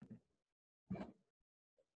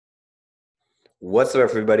What's up,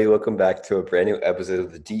 everybody? Welcome back to a brand new episode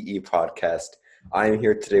of the DE podcast. I am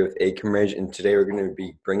here today with Ekamresh, and today we're going to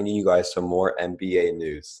be bringing you guys some more NBA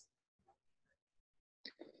news.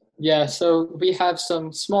 Yeah, so we have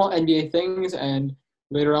some small NBA things, and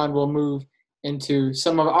later on we'll move into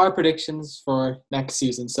some of our predictions for next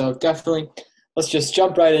season. So definitely, let's just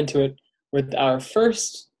jump right into it with our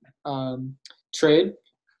first trade,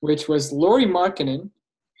 which was Lauri Markkanen,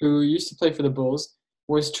 who used to play for the Bulls,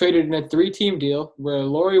 was traded in a three-team deal where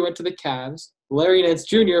Lauri went to the Cavs, Larry Nance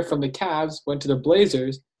Jr. from the Cavs went to the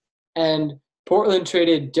Blazers, and Portland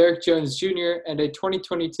traded Derrick Jones Jr. and a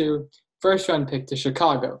 2022 first-round pick to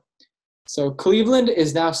Chicago. So Cleveland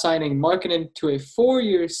is now signing Markkanen to a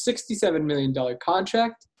 4-year, $67 million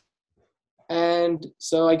contract. And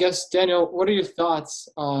so I guess, Daniel, what are your thoughts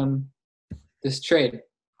on this trade?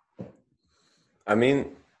 I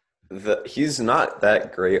mean, he's not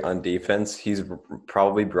that great on defense. He's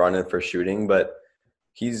probably brought in for shooting, but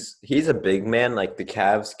he's a big man. Like the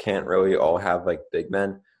Cavs can't really all have like big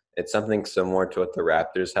men. It's something similar to what the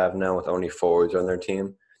Raptors have now with only forwards on their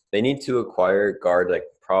team. They need to acquire a guard, like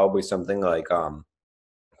probably something like TJ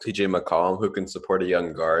McCollum, who can support a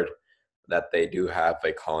young guard that they do have,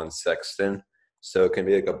 like Colin Sexton. So it can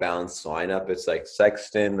be like a balanced lineup. It's like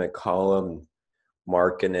Sexton, McCollum,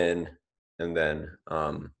 Markkanen, and then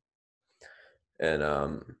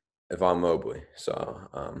Yvonne Mobley. So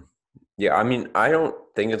yeah, I mean, I don't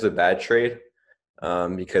think it's a bad trade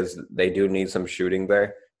because they do need some shooting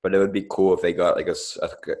there. But it would be cool if they got like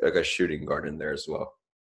a shooting guard in there as well.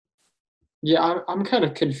 Yeah, I'm kind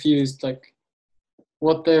of confused, like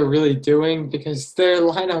what they're really doing because their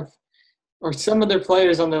lineup or some of their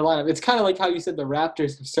players on their lineup. It's kind of like how you said the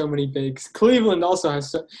Raptors have so many bigs. Cleveland also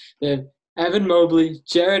has they have Evan Mobley,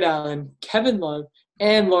 Jared Allen, Kevin Love,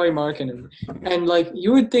 and Lauri Markkanen. And like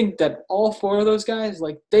you would think that all four of those guys,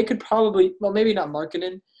 like they could probably, well, maybe not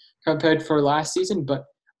Markkanen compared for last season, but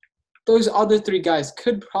those other three guys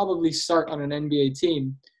could probably start on an NBA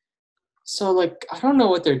team. So like I don't know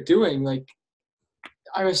what they're doing. Like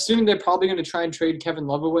I'm assuming they're probably going to try and trade Kevin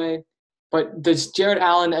Love away. But this Jared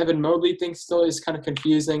Allen, Evan Mobley thing still is kind of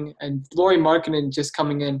confusing. And Lauri Markkanen just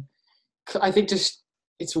coming in, I think just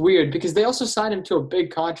it's weird because they also signed him to a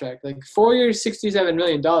big contract. Like 4 years, $67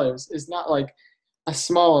 million is not like a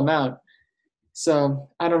small amount. So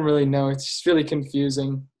I don't really know. It's just really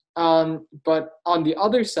confusing. But on the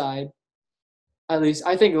other side, at least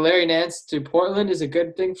I think Larry Nance to Portland is a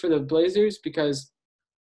good thing for the Blazers because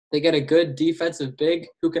they get a good defensive big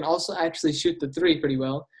who can also actually shoot the three pretty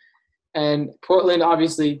well. And Portland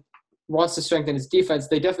obviously wants to strengthen its defense.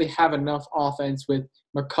 They definitely have enough offense with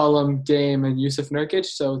McCollum, Dame, and Yusuf Nurkic.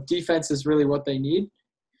 So defense is really what they need.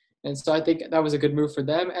 And so I think that was a good move for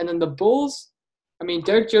them. And then the Bulls, I mean,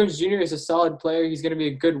 Derrick Jones Jr. is a solid player. He's going to be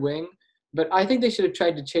a good wing. But I think they should have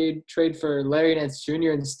tried to trade for Larry Nance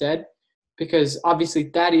Jr. instead because obviously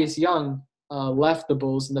Thaddeus Young left the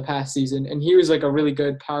Bulls in the past season. And he was like a really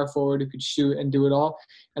good power forward who could shoot and do it all.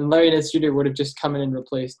 And Larry Nance Jr. would have just come in and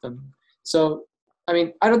replaced them. So, I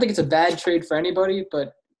mean, I don't think it's a bad trade for anybody,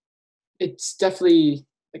 but it's definitely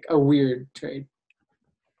like a weird trade.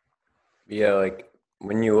 Yeah, like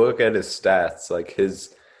when you look at his stats, like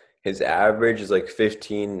his average is like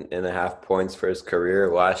 15 and a half points for his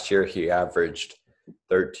career. Last year he averaged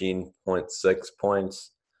 13.6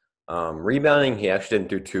 points. Rebounding, he actually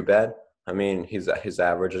didn't do too bad. I mean, his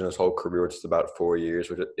average in his whole career, which is about 4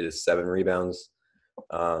 years, which is 7 rebounds.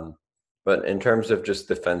 But in terms of just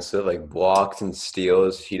defensive, like blocks and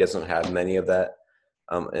steals, he doesn't have many of that.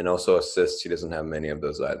 And also assists, he doesn't have many of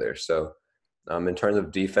those either. So in terms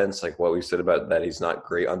of defense, like what we said about that, he's not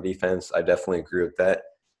great on defense. I definitely agree with that.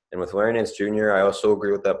 And with Larry Nance Jr., I also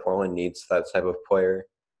agree with that. Portland needs that type of player.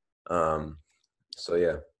 So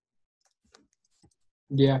yeah.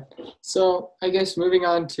 Yeah. So I guess moving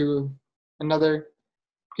on to another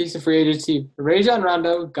piece of free agency, Rajon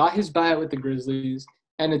Rondo got his buyout with the Grizzlies,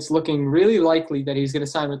 and it's looking really likely that he's going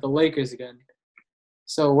to sign with the Lakers again.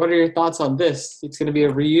 So what are your thoughts on this? It's going to be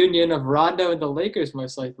a reunion of Rondo and the Lakers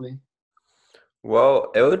most likely.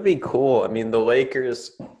 Well, it would be cool. I mean, the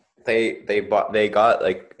Lakers, they got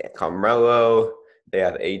like Carmelo, they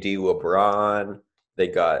have AD, LeBron, they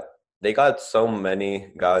got so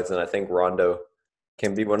many guys, and I think Rondo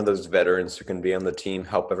can be one of those veterans who can be on the team,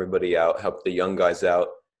 help everybody out, help the young guys out,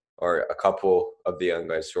 or a couple of the young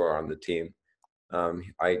guys who are on the team.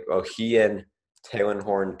 He and Taylor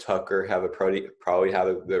Horn Tucker have probably have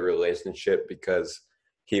a good relationship because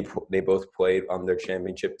they both played on their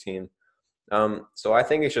championship team. So I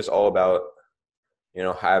think it's just all about,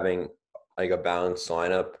 having like a balanced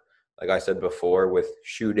lineup, like I said before, with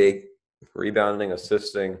shooting, rebounding,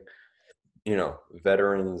 assisting,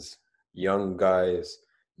 veterans, young guys,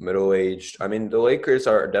 middle aged. I mean, the Lakers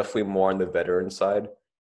are definitely more on the veteran side,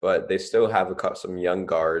 but they still have some young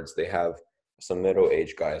guards. They have some middle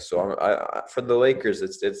aged guys. So for the Lakers,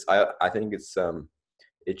 I think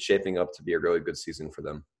it's shaping up to be a really good season for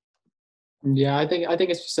them. Yeah, I think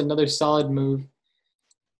it's just another solid move.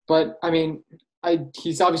 But I mean,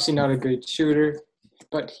 he's obviously not a great shooter,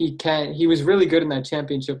 but he was really good in that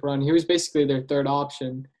championship run. He was basically their third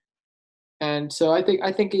option. And so I think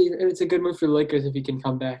it's a good move for the Lakers if he can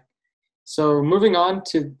come back. So moving on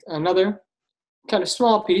to another kind of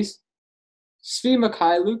small piece, Svi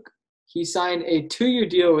Mikhailuk. He signed a 2-year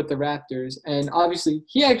deal with the Raptors, and obviously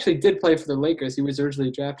he actually did play for the Lakers. He was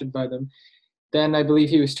originally drafted by them. Then I believe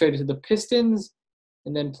he was traded to the Pistons,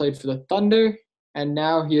 and then played for the Thunder, and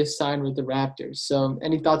now he is signed with the Raptors. So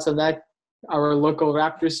any thoughts on that, our local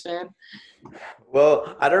Raptors fan?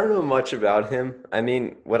 Well, I don't know much about him. I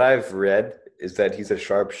mean, what I've read is that he's a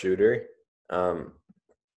sharp shooter. Um,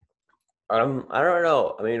 I don't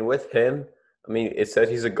know. I mean, with him, I mean, it said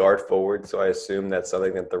he's a guard forward, so I assume that's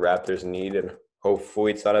something that the Raptors need, and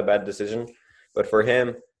hopefully it's not a bad decision. But for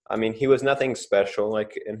him, I mean, he was nothing special.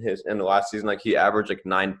 Like in the last season, like he averaged like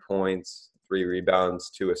 9 points, 3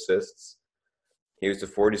 rebounds, 2 assists. He was the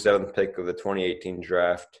 47th pick of the 2018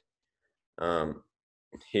 draft. Um,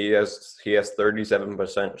 he has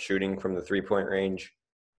 37% shooting from the 3 point range.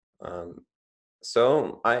 Um,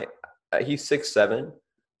 so he's 6'7",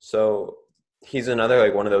 so he's another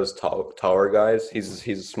like one of those taller guys. He's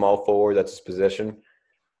a small forward. That's his position.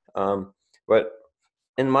 But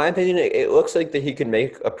in my opinion, it looks like that he can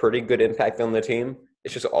make a pretty good impact on the team.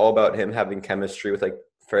 It's just all about him having chemistry with like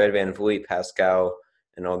Fred VanVleet, Pascal,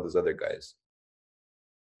 and all those other guys.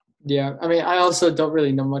 Yeah, I mean, I also don't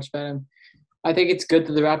really know much about him. I think it's good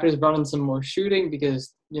that the Raptors brought in some more shooting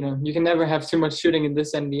because, you can never have too much shooting in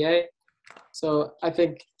this NBA. So I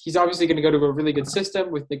think he's obviously going to go to a really good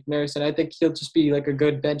system with Nick Nurse, and I think he'll just be like a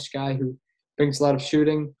good bench guy who brings a lot of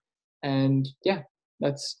shooting. And yeah,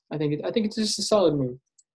 I think it's just a solid move.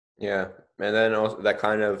 Yeah, and then also that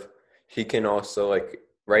kind of he can also like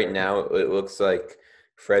right now it looks like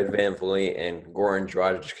Fred VanVleet and Goran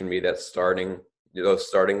Dragic can be those starting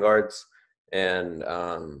guards, and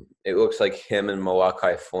it looks like him and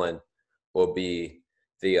Malachi Flynn will be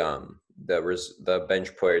the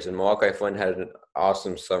bench players. And Malachi Flynn had an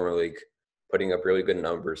awesome summer league, putting up really good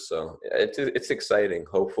numbers. So it's exciting.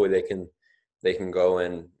 Hopefully they can go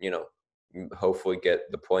and hopefully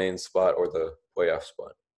get the playing spot or the playoff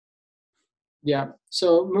spot. Yeah.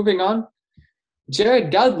 So moving on,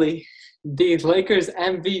 Jared Dudley, the Lakers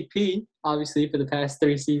MVP, obviously for the past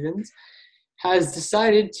 3 seasons, has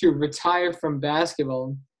decided to retire from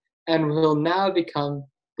basketball and will now become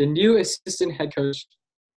the new assistant head coach,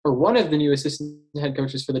 or one of the new assistant head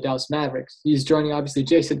coaches for the Dallas Mavericks. He's joining obviously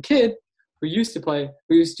Jason Kidd, who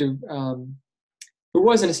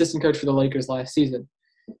was an assistant coach for the Lakers last season.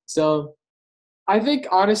 So I think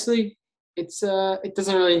honestly, it's not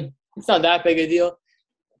that big a deal.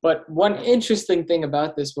 But one interesting thing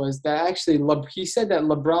about this was that actually he said that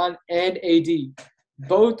LeBron and AD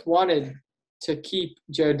both wanted to keep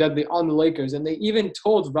Jared Dudley on the Lakers, and they even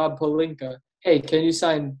told Rob Pelinka, "Hey, can you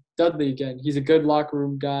sign Dudley again? He's a good locker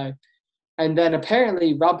room guy." And then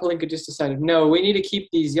apparently Rob Pelinka just decided, no, we need to keep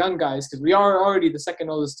these young guys because we are already the second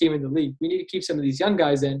oldest team in the league. We need to keep some of these young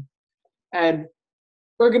guys in, and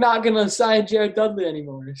we're not going to sign Jared Dudley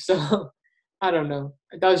anymore. So I don't know.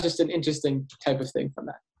 That was just an interesting type of thing from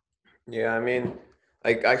that. Yeah, I mean,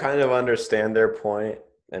 like I kind of understand their point,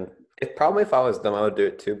 and probably if I was them, I would do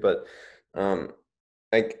it too. But um,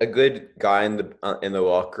 like a good guy in the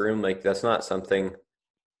locker room, like that's not something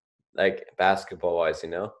like basketball wise,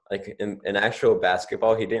 Like in actual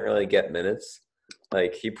basketball, he didn't really get minutes.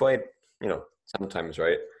 Like he played, sometimes,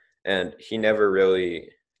 right? And he never really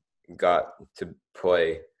got to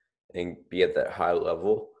play and be at that high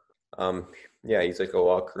level. Um, yeah, he's like a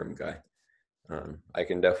locker room guy. I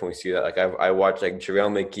can definitely see that. Like I watched like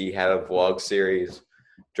JaVale McGee had a vlog series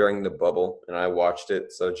during the bubble, and I watched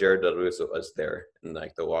it. So Jared Dudley was there in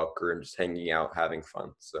like the locker room, just hanging out, having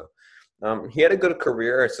fun. So he had a good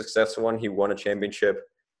career, a successful one. He won a championship.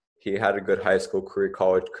 He had a good high school career,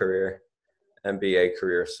 college career, NBA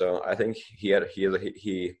career. So I think he had a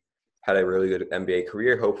really good NBA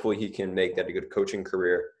career. Hopefully, he can make that a good coaching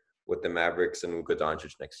career with the Mavericks and Luka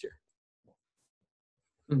Doncic next year.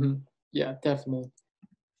 Mm-hmm. Yeah, definitely.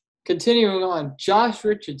 Continuing on, Josh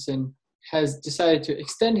Richardson has decided to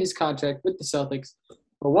extend his contract with the Celtics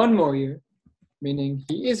for one more year, meaning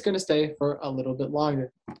he is going to stay for a little bit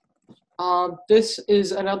longer. This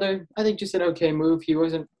is another, I think, just an okay move.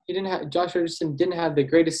 Josh Richardson didn't have the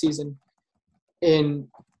greatest season in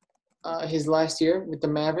his last year with the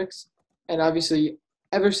Mavericks, and obviously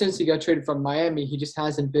ever since he got traded from Miami, he just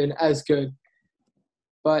hasn't been as good.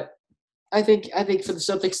 But I think for the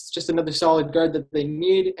Celtics, it's just another solid guard that they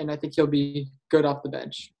need, and I think he'll be good off the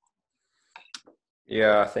bench.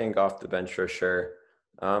 Yeah, I think off the bench for sure.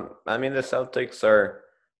 I mean, the Celtics are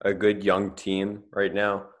a good young team right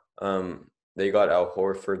now. They got Al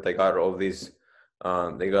Horford. They got all these.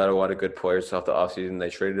 They got a lot of good players off the offseason. They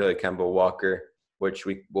traded Kemba Walker, which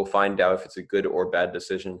we will find out if it's a good or bad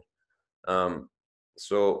decision. Um,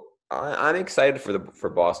 I'm excited for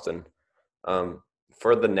Boston.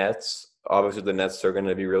 For the Nets, obviously the Nets are going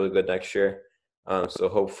to be really good next year. So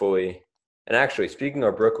hopefully, and actually speaking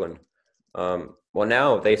of Brooklyn, well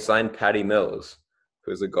now they signed Patty Mills,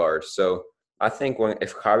 who's a guard. So I think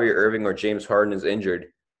if Kyrie Irving or James Harden is injured,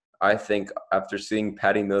 I think after seeing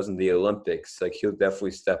Patty Mills in the Olympics, like he'll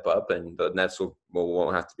definitely step up, and the Nets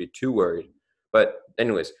won't have to be too worried. But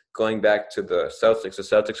anyways, going back to the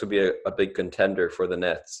Celtics will be a big contender for the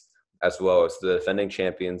Nets, as well as the defending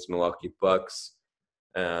champions Milwaukee Bucks,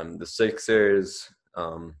 the Sixers,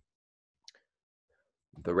 the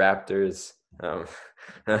Raptors. I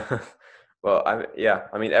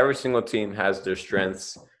mean, every single team has their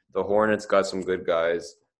strengths. The Hornets got some good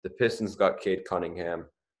guys. The Pistons got Cade Cunningham.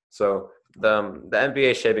 So the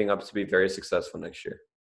NBA is shaping up to be very successful next year.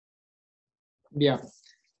 Yeah.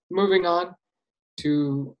 Moving on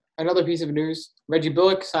to another piece of news. Reggie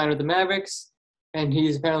Bullock signed with the Mavericks, and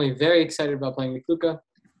he's apparently very excited about playing with Luka.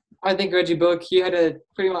 I think Reggie Bullock, he had a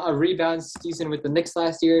pretty much a rebound season with the Knicks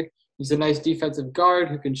last year. He's a nice defensive guard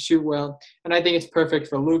who can shoot well, and I think it's perfect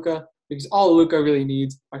for Luka because all Luka really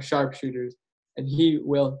needs are sharpshooters, and he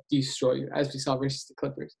will destroy you, as we saw versus the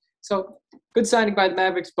Clippers. So, good signing by the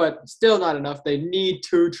Mavericks, but still not enough. They need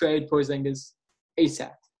to trade Porzingis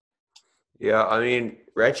ASAP. Yeah, I mean,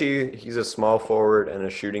 Reggie, he's a small forward and a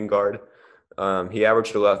shooting guard. He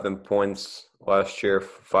averaged 11 points last year,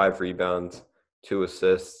 5 rebounds, 2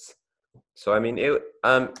 assists. So I mean, he's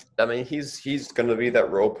going to be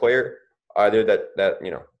that role player, either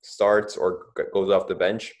that starts or goes off the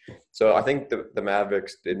bench. So I think the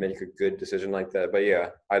Mavericks did make a good decision like that. But yeah,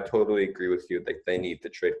 I totally agree with you. Like they need to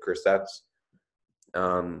trade Kristaps.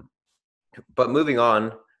 Um, but moving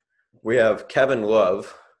on, we have Kevin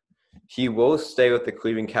Love. He will stay with the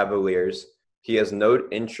Cleveland Cavaliers. He has no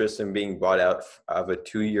interest in being bought out of a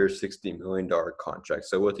 2-year, $60 million contract.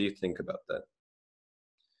 So what do you think about that?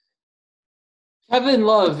 Kevin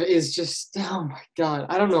Love is just, oh my God.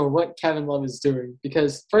 I don't know what Kevin Love is doing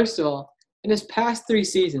because, first of all, in his past 3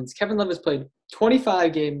 seasons, Kevin Love has played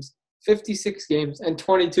 25 games, 56 games, and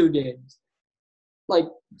 22 games. Like,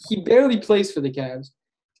 he barely plays for the Cavs.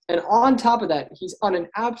 And on top of that, he's on an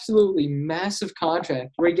absolutely massive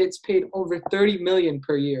contract where he gets paid over $30 million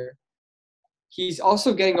per year. He's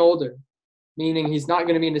also getting older, meaning he's not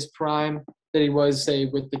going to be in his prime that he was, say,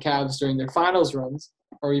 with the Cavs during their finals runs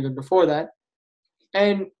or even before that.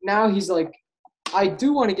 And now he's like, I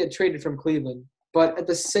do want to get traded from Cleveland, but at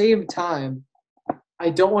the same time, I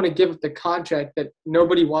don't want to give up the contract that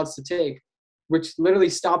nobody wants to take, which literally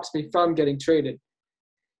stops me from getting traded.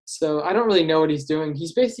 So I don't really know what he's doing.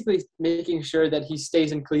 He's basically making sure that he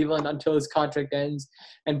stays in Cleveland until his contract ends.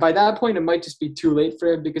 And by that point, it might just be too late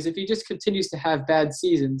for him because if he just continues to have bad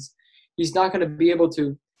seasons, he's not going to be able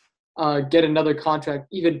to get another contract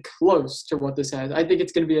even close to what this has. I think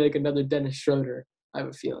it's going to be like another Dennis Schroeder, I have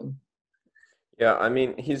a feeling. Yeah, I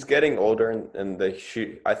mean, he's getting older,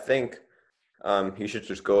 I think he should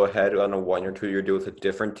just go ahead on a 1 or 2 year deal with a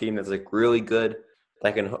different team that's like really good,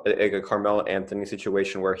 like a Carmelo Anthony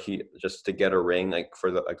situation where he just to get a ring, like for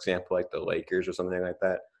the example, like the Lakers or something like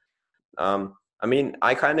that. I mean,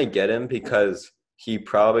 I kind of get him because he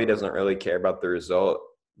probably doesn't really care about the result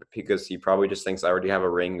because he probably just thinks I already have a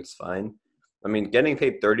ring, it's fine. I mean, getting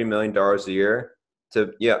paid $30 million a year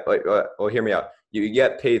well, hear me out. You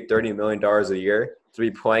get paid $30 million a year to be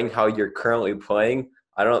playing how you're currently playing.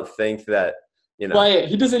 I don't think that Play it.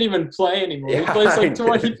 He doesn't even play anymore. He Yeah, plays like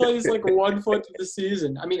 20, he plays like 1 foot of the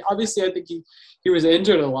season. I mean, obviously, I think he was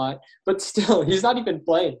injured a lot, but still, he's not even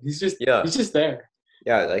playing. yeah, He's just there.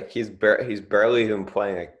 yeah. Like he's barely even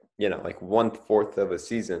playing like 1/4 of a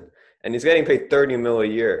season, and he's getting paid 30 mil a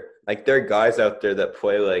year. Like there are guys out there that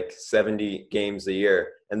play like 70 games a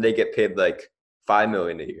year, and they get paid like 5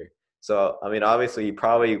 million a year. So I mean, obviously, he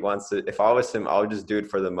probably wants to. If I was him, I would just do it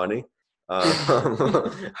for the money. I would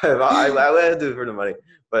do it for the money,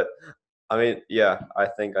 but I mean, yeah, I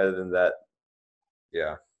think other than that,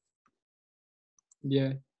 yeah.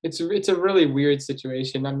 Yeah, it's a really weird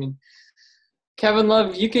situation. I mean, Kevin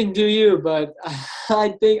Love, you can do you, but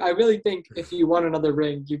I really think if you want another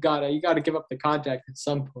ring, you gotta give up the contract at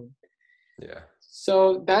some point. Yeah.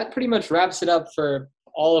 So that pretty much wraps it up for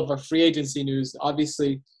all of our free agency news.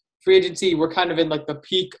 Obviously, free agency, we're kind of in like the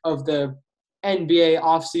peak of the NBA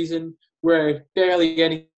offseason where barely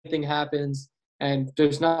anything happens and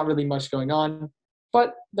there's not really much going on.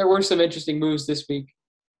 But there were some interesting moves this week.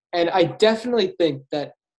 And I definitely think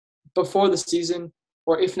that before the season,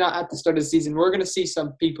 or if not at the start of the season, we're going to see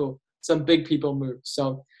some big people move.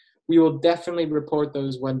 So we will definitely report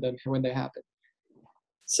those when they happen.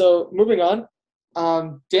 So moving on,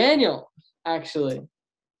 Daniel, actually,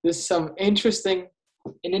 this is an interesting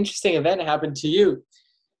event happened to you.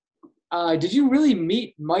 Did you really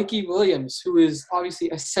meet Mikey Williams, who is obviously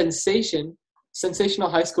a sensational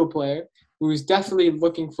high school player who's definitely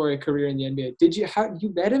looking for a career in the NBA?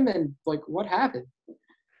 You met him and like what happened?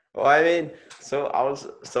 Well, I mean,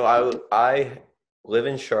 I live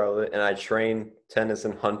in Charlotte and I train tennis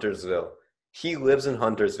in Huntersville. He lives in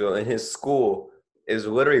Huntersville and his school is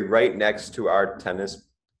literally right next to our tennis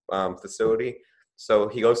facility. So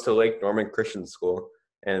he goes to Lake Norman Christian School,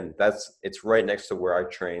 and it's right next to where I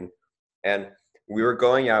train. And we were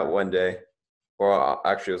going out one day, or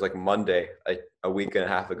actually it was like Monday, like a week and a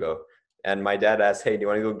half ago. And my dad asked, "Hey, do you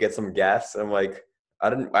want to go get some gas?" And I'm like, I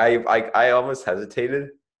didn't. I almost hesitated.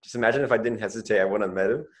 Just imagine if I didn't hesitate, I wouldn't have met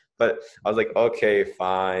him. But I was like, okay,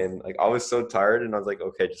 fine. Like I was so tired, and I was like,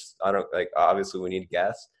 okay, just I don't like. Obviously, we need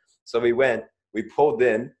gas. So we went. We pulled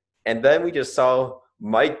in, and then we just saw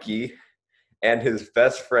Mikey and his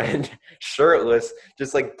best friend shirtless,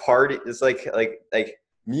 just like party, just like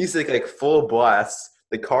music like full blast.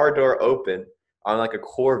 The car door open on like a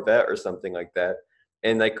Corvette or something like that,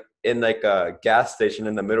 and like in like a gas station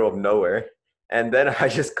in the middle of nowhere. And then I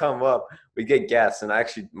just come up, we get gas, and I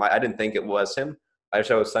didn't think it was him. I just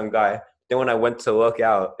thought it was some guy. Then when I went to look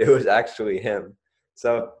out, it was actually him.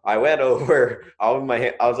 So I went over, I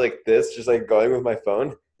was like this, just like going with my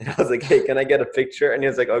phone, and I was like, "Hey, can I get a picture?" And he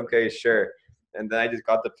was like, "Okay, sure." And then I just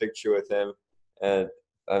got the picture with him, and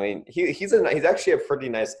I mean, he's actually a pretty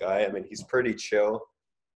nice guy. I mean, he's pretty chill.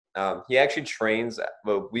 He actually trains.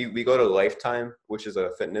 Well, we go to Lifetime, which is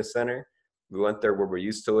a fitness center. We went there where we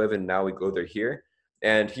used to live, and now we go there here.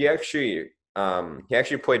 And he actually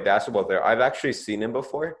played basketball there. I've actually seen him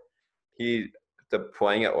before. He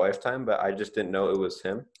playing at Lifetime, but I just didn't know it was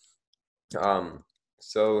him.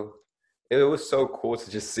 So it was so cool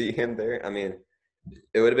to just see him there. I mean,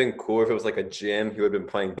 it would have been cool if it was like a gym. He would have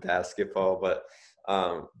been playing basketball, but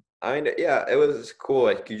um, I mean, yeah, it was cool.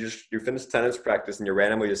 Like you finish tennis practice and you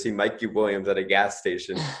randomly just see Mikey Williams at a gas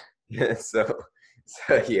station. so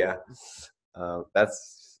so yeah,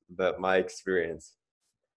 that's my experience.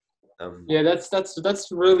 Um, Yeah, that's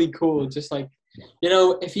really cool. Just like,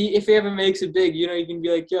 if he ever makes it big, you can be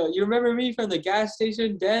like, yo, you remember me from the gas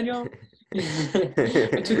station, Daniel?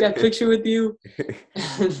 I took that picture with you.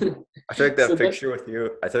 I took So that picture with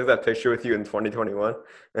you. I took that picture with you in 2021.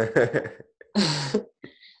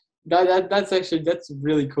 that's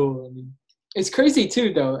really cool. I mean, it's crazy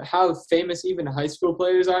too, though, how famous even high school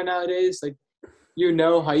players are nowadays. Like,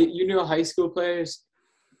 high school players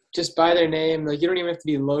just by their name. Like, you don't even have to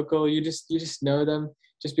be local. You just know them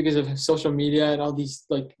just because of social media and all these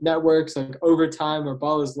like networks like Overtime or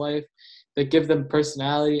Ball is Life that give them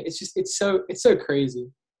personality. It's so crazy.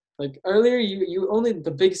 Like earlier, you only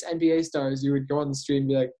the biggest NBA stars you would go on the street and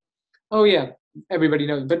be like, oh yeah, everybody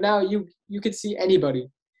knows. But now you could see anybody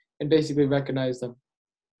and basically recognize them,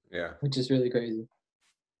 Yeah, which is really crazy.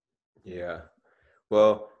 yeah.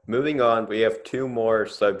 Well, moving on, we have two more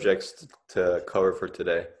subjects to cover for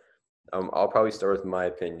today. I'll probably start with my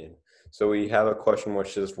opinion. So we have a question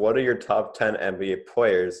which is, what are your top 10 NBA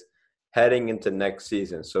players heading into next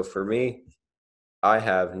season? So for me, I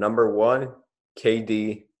have number one,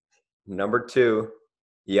 KD, number two,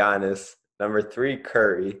 Giannis, number three,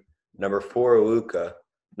 Curry, number four, Luka,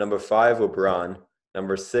 number five, LeBron,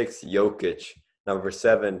 number six, Jokic, number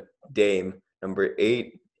seven, Dame, number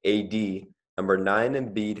eight, AD, number nine,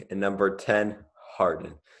 Embiid, and number 10,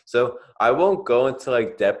 Harden. So I won't go into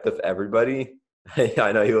like depth of everybody.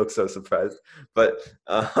 I know you look so surprised, but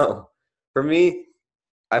for me,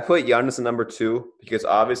 I put Giannis at number two because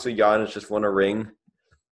obviously Giannis just won a ring,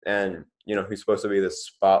 and he's supposed to be the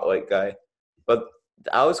spotlight guy. But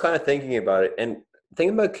I was kind of thinking about it and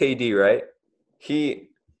thinking about KD, right? He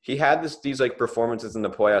had these like performances in the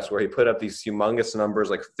playoffs where he put up these humongous numbers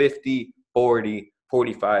like 50, 40,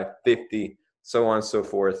 45, 50, so on and so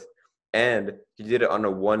forth. And he did it on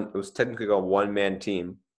it was technically a one-man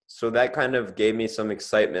team. So that kind of gave me some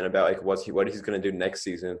excitement about like what he's going to do next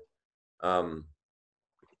season. Um,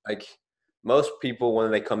 like most people,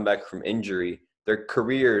 when they come back from injury, their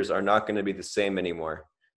careers are not going to be the same anymore.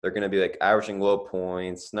 They're going to be like averaging low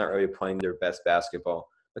points, not really playing their best basketball.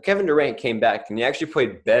 But Kevin Durant came back and he actually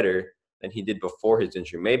played better than he did before his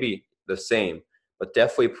injury. Maybe the same, but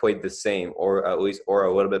definitely played the same, or at least or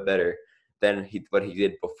a little bit better than what he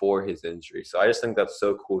did before his injury. So I just think that's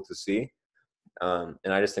so cool to see. And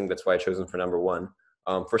I just think that's why I chose him for number one.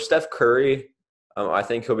 For Steph Curry, I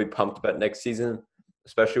think he'll be pumped about next season,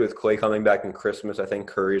 especially with Clay coming back in Christmas. I think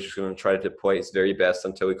Curry is just going to try to play his very best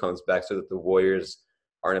until he comes back so that the Warriors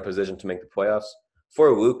are in a position to make the playoffs.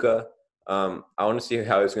 For Luka, I want to see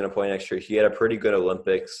how he's going to play next year. He had a pretty good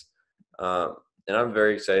Olympics, and I'm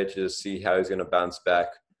very excited to see how he's going to bounce back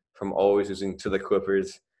from always losing to the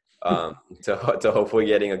Clippers to hopefully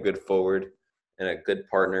getting a good forward and a good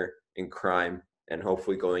partner in crime, and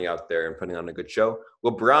hopefully going out there and putting on a good show.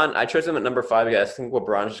 LeBron, I chose him at number 5. I think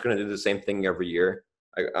LeBron's just going to do the same thing every year.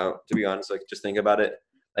 To be honest, like just think about it.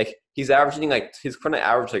 Like he's going to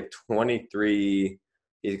average like 23.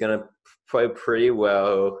 He's going to play pretty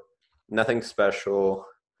well. Nothing special.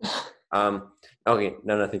 Okay,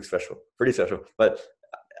 no, nothing special. Pretty special. But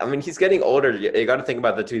I mean, he's getting older. You got to think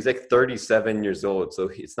about that too. He's like 37 years old, so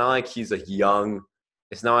it's not like he's a young.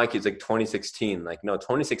 It's not like he's like 2016. Like no,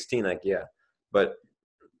 2016. Like yeah, but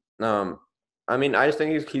I mean, I just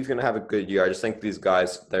think he's gonna have a good year. I just think these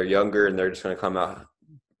guys, they're younger and they're just gonna come out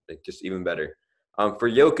like just even better. For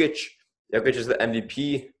Jokic is the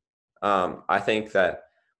MVP. I think that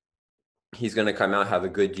he's gonna come out have a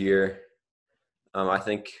good year. I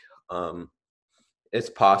think it's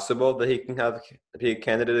possible that he can be a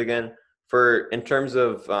candidate again. In terms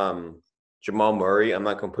of Jamal Murray, I'm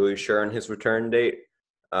not completely sure on his return date,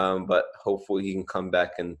 but hopefully he can come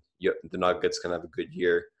back and the Nuggets can have a good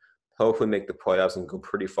year. Hopefully make the playoffs and go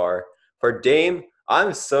pretty far. For Dame,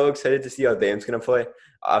 I'm so excited to see how Dame's gonna play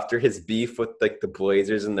after his beef with like the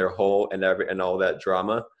Blazers and their whole and all that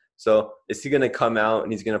drama. So is he gonna come out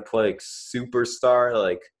and he's gonna play like superstar,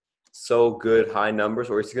 like so good high numbers,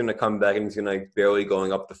 or is he gonna come back and he's gonna like barely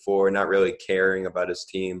going up the floor, not really caring about his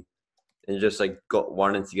team, and just like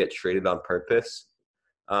wanting to get traded on purpose?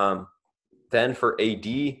 Then for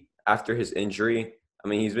AD, after his injury, I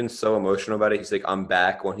mean, he's been so emotional about it. He's like, I'm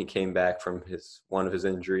back when he came back from one of his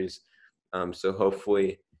injuries. So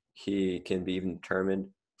hopefully he can be even determined.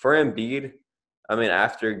 For Embiid, I mean,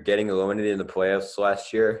 after getting eliminated in the playoffs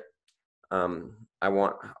last year,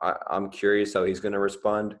 I'm curious how he's going to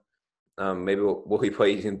respond. Maybe will he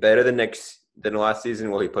play even better than last season?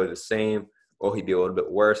 Will he play the same? Will he be a little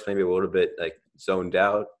bit worse? Maybe a little bit like zoned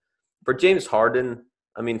out. For James Harden,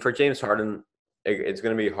 it's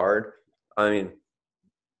going to be hard. I mean,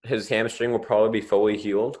 his hamstring will probably be fully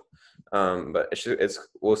healed, but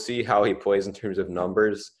we'll see how he plays in terms of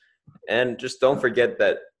numbers. And just don't forget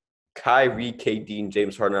that Kyrie, KD, and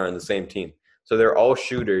James Harden are on the same team, so they're all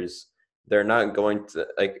shooters. They're not going to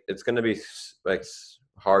like. It's going to be like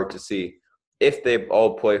hard to see if they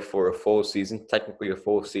all play for a full season, technically a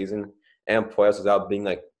full season, and playoffs without being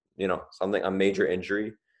like a major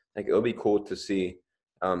injury. Like it'll be cool to see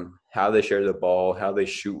how they share the ball, how they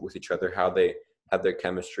shoot with each other, how they have their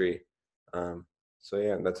chemistry. So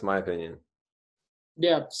yeah, that's my opinion.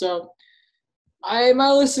 Yeah, so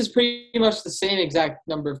my list is pretty much the same exact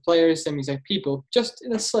number of players, same exact people, just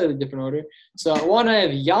in a slightly different order. So at 1, I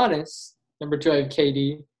have Giannis. Number 2, I have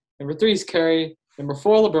KD. Number 3 is Curry. Number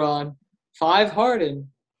 4, LeBron. 5, Harden.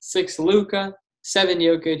 6, Luka. 7,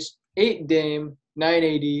 Jokic. 8, Dame. 9,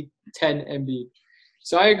 AD. 10, Embiid.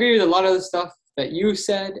 So I agree with a lot of the stuff that you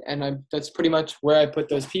said, and that's pretty much where I put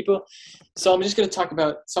those people. So I'm just going to talk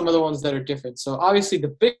about some of the ones that are different. So obviously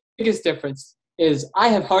the biggest difference is I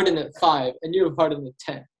have Harden at 5 and you have Harden at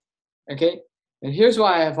 10. Okay? And here's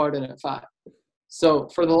why I have Harden at 5. So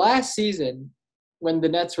for the last season, when the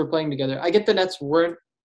Nets were playing together, I get the Nets weren't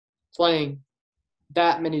playing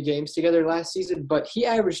that many games together last season, but he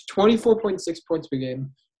averaged 24.6 points per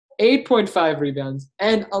game, 8.5 rebounds,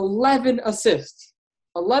 and 11 assists.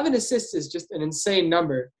 11 assists is just an insane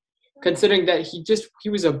number, considering that he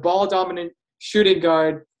was a ball-dominant shooting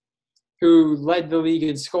guard who led the league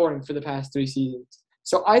in scoring for the past 3 seasons.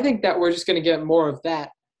 So I think that we're just going to get more of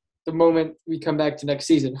that the moment we come back to next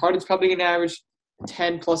season. Harden's probably going to average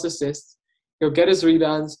 10-plus assists. He'll get his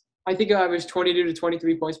rebounds. I think he'll average 22 to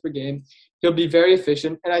 23 points per game. He'll be very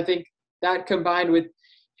efficient. And I think that combined with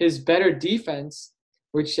his better defense,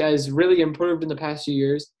 which has really improved in the past few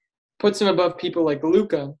years, puts him above people like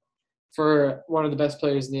Luka for one of the best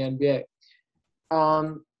players in the NBA.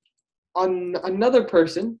 On another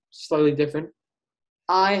person, slightly different,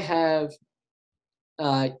 I have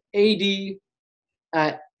AD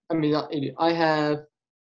at – not AD. I have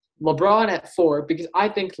LeBron at 4 because I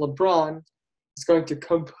think LeBron is going to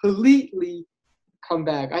completely come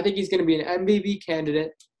back. I think he's going to be an MVP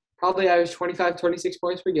candidate, probably average 25, 26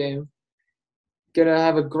 points per game. Going to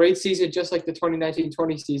have a great season just like the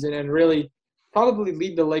 2019-20 season and really probably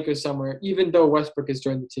lead the Lakers somewhere, even though Westbrook has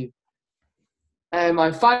joined the team. And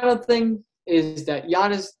my final thing is that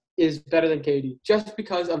Giannis is better than KD just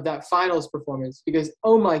because of that finals performance. Because,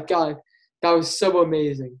 oh my God, that was so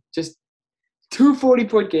amazing. Just two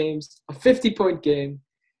 40-point games, a 50-point game,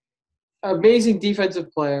 amazing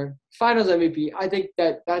defensive player, finals MVP. I think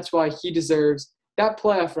that's why he deserves that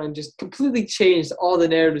playoff run just completely changed all the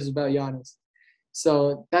narratives about Giannis.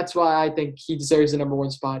 So that's why I think he deserves the number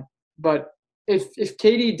 1 spot. But if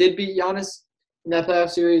KD did beat Giannis in that playoff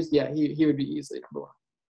series, yeah, he would be easily number 1.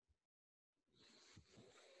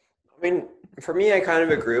 I mean, for me, I kind of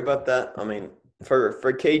agree about that. I mean, for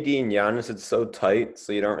KD and Giannis, it's so tight,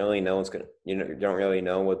 so you don't really know you don't really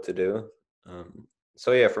know what to do.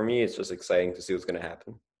 So yeah, for me, it's just exciting to see what's gonna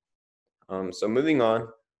happen. So moving on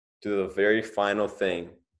to the very final thing.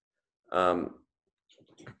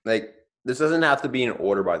 Like this doesn't have to be in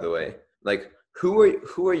order, by the way. Like who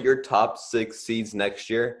are your top 6 seeds next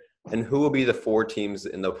year, and who will be the 4 teams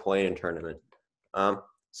in the play-in tournament?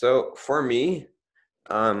 So for me,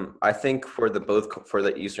 I think for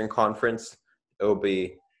the Eastern Conference, it will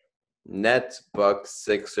be Nets, Bucks,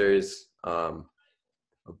 Sixers,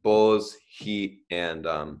 Bulls, Heat, and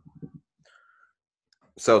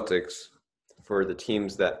Celtics for the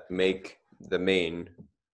teams that make the main.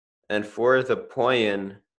 And for the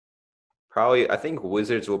play-in, I think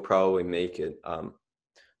Wizards will probably make it. I'm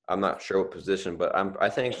not sure what position, but I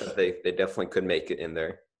think that they definitely could make it in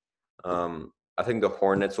there. I think the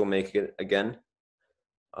Hornets will make it again.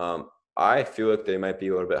 I feel like they might be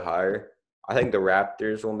a little bit higher. I think the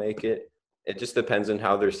Raptors will make it. It just depends on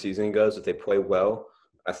how their season goes. If they play well,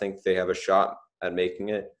 I think they have a shot at making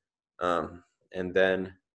it. And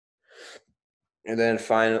then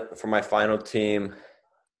for my final team,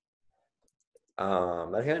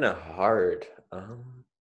 that's kind of hard.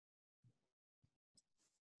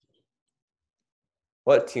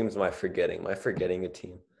 What teams am I forgetting? Am I forgetting a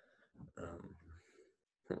team?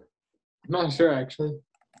 I'm not sure, actually.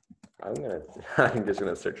 I'm just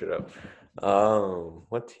gonna search it up.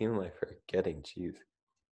 What team am I forgetting? Jeez.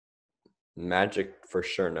 Magic for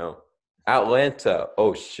sure. No. Atlanta.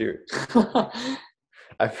 Oh shoot.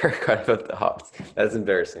 I forgot about the Hawks. That's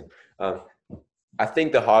embarrassing. I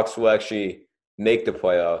think the Hawks will actually make the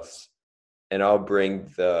playoffs, and I'll bring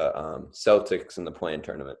the Celtics in the play-in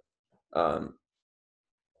tournament. And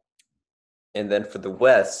then for the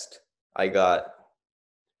West, I got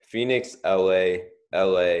Phoenix, LA.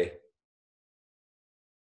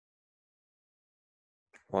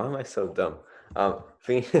 Why am I so dumb?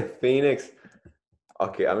 Phoenix.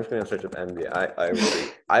 Okay, I'm just gonna search up NBA.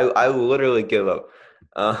 I literally give up.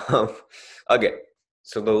 Okay,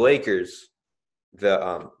 so the Lakers,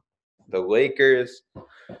 the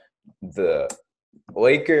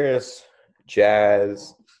Lakers,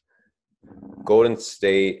 Jazz, Golden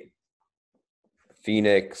State,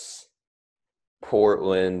 Phoenix,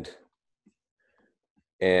 Portland,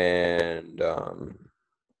 and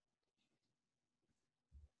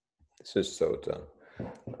this is so dumb.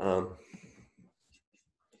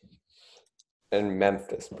 And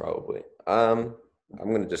Memphis probably. I'm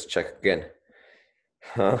gonna just check again.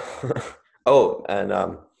 Oh,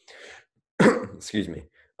 and excuse me.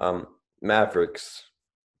 Mavericks.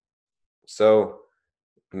 So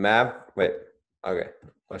wait, okay,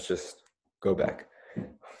 let's just go back.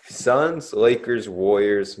 Suns, Lakers,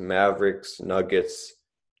 Warriors, Mavericks, Nuggets,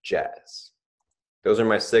 Jazz. Those are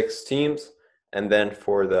my 6 teams. And then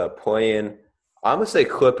for the play-in, I'm gonna say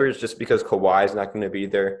Clippers just because Kawhi's not gonna be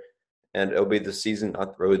there. And it'll be the season,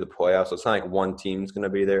 not really the playoffs. So it's not like one team's gonna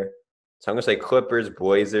be there. So I'm gonna say Clippers,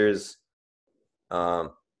 Blazers. I'm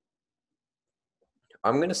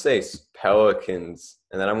gonna say Pelicans,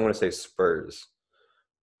 and then I'm gonna say Spurs.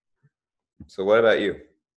 So what about you?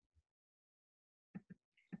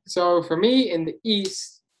 So for me in the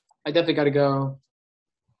East, I definitely got to go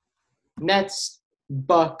Nets,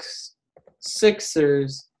 Bucks,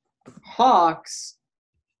 Sixers, Hawks,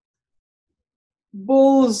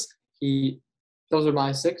 Bulls, Heat. Those are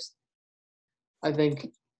my 6. I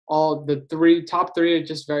think all the top three are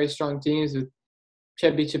just very strong teams with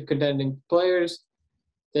championship contending players.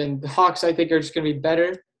 Then the Hawks, I think, are just going to be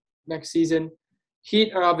better next season.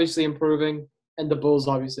 Heat are obviously improving, and the Bulls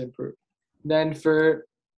obviously improve. Then for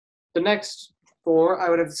the next 4, I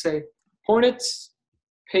would have to say Hornets,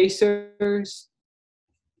 Pacers.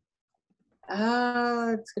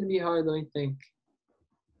 It's going to be hard. Let me think.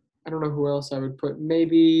 I don't know who else I would put.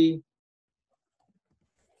 Maybe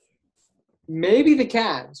the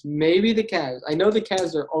Cavs. Maybe the Cavs. I know the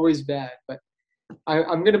Cavs are always bad, but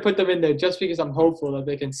I'm going to put them in there just because I'm hopeful that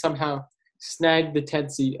they can somehow snag the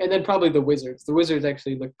 10th seed. And then probably the Wizards. The Wizards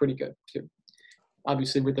actually look pretty good, too.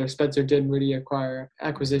 Obviously, with their Spencer Dinwiddie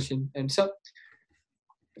acquisition. And so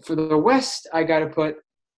for the West, I got to put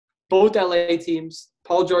both LA teams.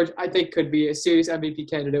 Paul George, I think, could be a serious MVP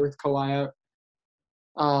candidate with Kawhi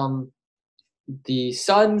out. The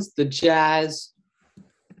Suns, the Jazz,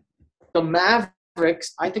 the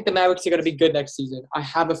Mavericks. I think the Mavericks are going to be good next season. I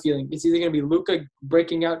have a feeling it's either going to be Luka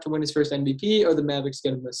breaking out to win his first MVP, or the Mavericks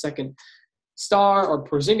get him a second star, or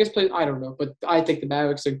Porzingis plays. I don't know, but I think the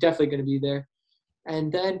Mavericks are definitely going to be there.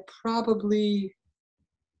 And then probably,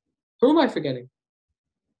 who am I forgetting?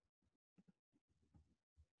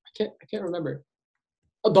 I can't remember.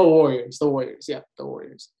 Oh, the Warriors. Yeah, the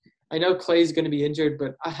Warriors. I know Clay's going to be injured,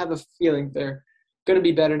 but I have a feeling they're going to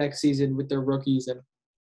be better next season with their rookies and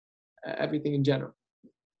everything in general.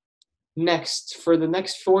 Next, for the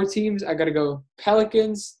next 4 teams, I got to go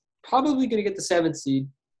Pelicans. Probably going to get the 7th seed.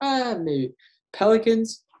 Maybe.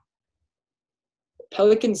 Pelicans,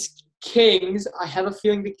 Kings. I have a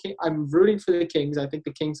feeling I'm rooting for the Kings. I think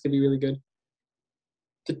the Kings can be really good.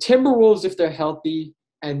 The Timberwolves, if they're healthy,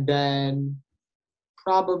 and then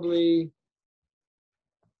probably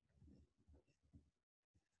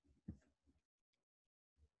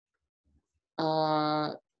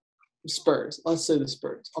Spurs. Let's say the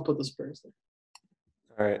Spurs. I'll put the Spurs there.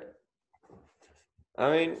 All right.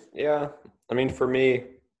 I mean, yeah. I mean, for me,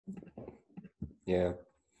 yeah.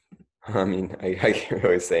 I mean, I can't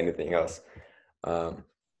really say anything else. But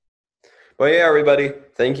yeah, everybody,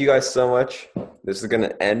 thank you guys so much. This is going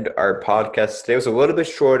to end our podcast today. It was a little bit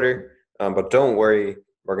shorter, but don't worry.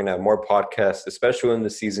 We're going to have more podcasts, especially when the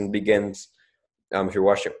season begins. If you're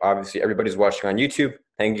watching, obviously, everybody's watching on YouTube.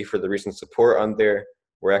 Thank you for the recent support on there.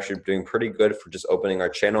 We're actually doing pretty good for just opening our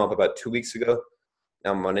channel up about 2 weeks ago.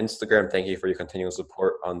 On Instagram, thank you for your continual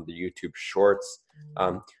support on the YouTube Shorts.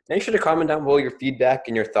 Make sure to comment down below your feedback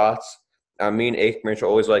and your thoughts. Me and Ekamresh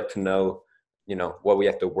always like to know, what we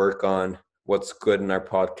have to work on, what's good in our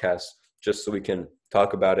podcast, just so we can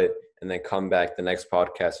talk about it and then come back the next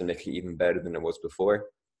podcast and make it even better than it was before.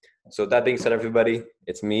 So that being said, everybody,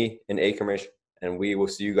 it's me and Ekamresh, and we will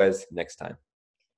see you guys next time.